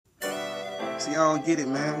See, I don't get it,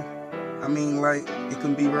 man. I mean, like, it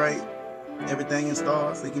can be right. Everything in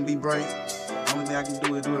stars, it can be bright. Only thing I can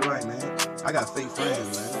do is do it right, man. I got fake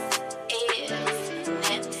friends, man.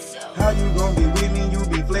 How you gon' be with me? You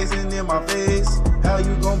be flexing in my face. How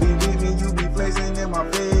you gon' be with me? You be flexing in my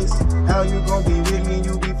face. How you gon' be with me?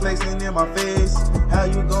 You be flexing in my face. How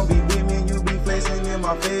you gon' be with me? You be flexing in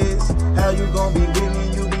my face. How you gon' be with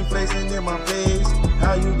me? You be flexing in my face.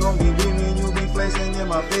 How you gon' be with me? You be flexing in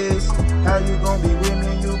my face. How you gon' be with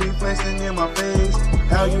me? You be flexing in my face.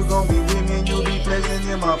 How you gon' be with me? You be flexing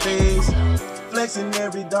in my face. Flexing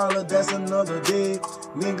every dollar, that's another day.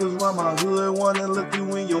 Niggas run my hood, wanna look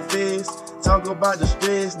you in your face. Talk about the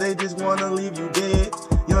stress, they just wanna leave you dead.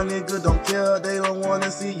 Young niggas don't care, they don't wanna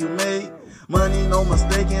see you make money, no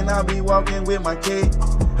mistaking, I be walking with my cake.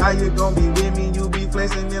 How you gon' be with me? You be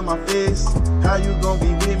flexing in my face. How you gon'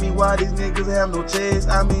 be with me? Why these niggas have no chase?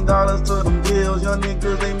 I mean dollars to them bills, young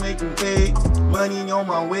niggas they making cake. Money on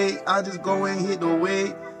my way, I just go and hit the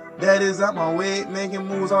weight. That is out my way, making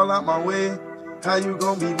moves all out my way. How you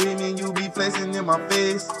gon' be with me and you be flexing in my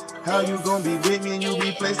face? How you gon' be with me and you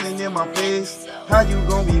be flexing in my face? How you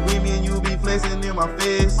gon' be with me and you be flexing in my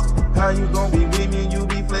face? How you gon' be with me and you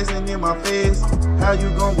be flexing in my face? How you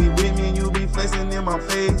gon' be with me and you be flexing in my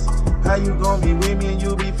face? How you gon' be with me and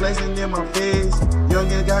you be flexing in my face?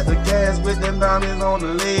 Youngin' got the cash with them diamonds on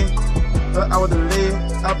the leg. I was the leg,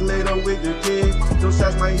 I played up with the kid. Those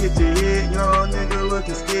shots might hit your head, young nigga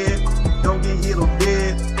looking scared. Don't get hit or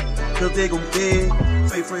dead, cause they gon' dead.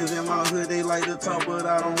 Fake friends in my hood, they like to talk, but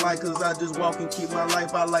I don't like, cause I just walk and keep my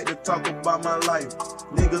life. I like to talk about my life.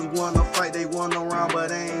 Niggas wanna fight, they wanna run, but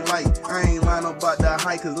they ain't like. I ain't lying about that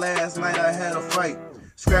height, cause last night I had a fight.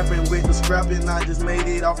 Scrapping with the scrapping, I just made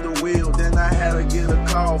it off the wheel. Then I had to get a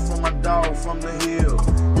call from my dog from the hill.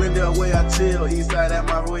 Went the way I chill, eastside at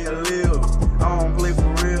my way I live. I don't play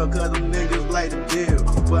for real, cause them niggas like the deal.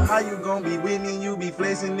 But how you gon' be with me and you be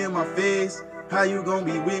flexing in my face? How you gon'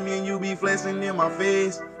 be with me and you be flexing in my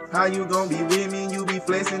face? How you gon' be with me and you be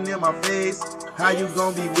flexing in my face? How you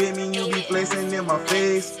gon' be with me and you be flexing in my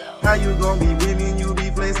face? How you gon' be with me and you be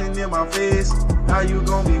flexing in my face? How you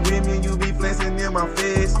gon' be with me and you be flexing in my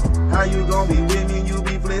face? How you gon' be with me and you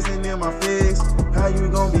be flexing in my face? How you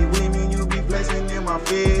gon' be with me and you be flexing in my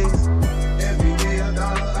face? Every day a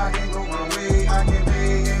dollar, I can go my way. I can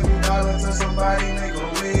pay every dollar to somebody make a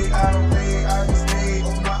way. I don't pay, I just stay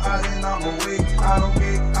on my eyes and I'm away. I don't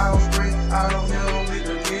get, I don't spray, I don't deal with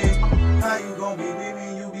the kid. How you gon' be with me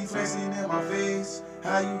and you be flexing in my face?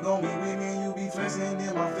 How you gon' be with me and you be flexing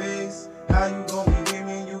in my face? How you gon' be with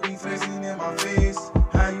me and you be flexing in my face?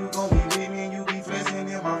 How you gon' be with me and you be flexing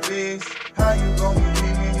in my face? How you gon' be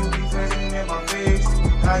with me and you be flexing in my face?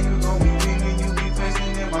 How you gon' be with me and you be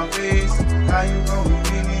flexing in my face? How you gon' be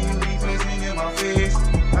with me and you be flexing in my face?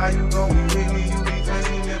 How you gon' be with me and you be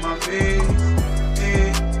flexing in my face?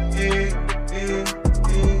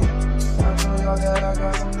 I told y'all that I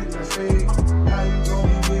got some niggas fake.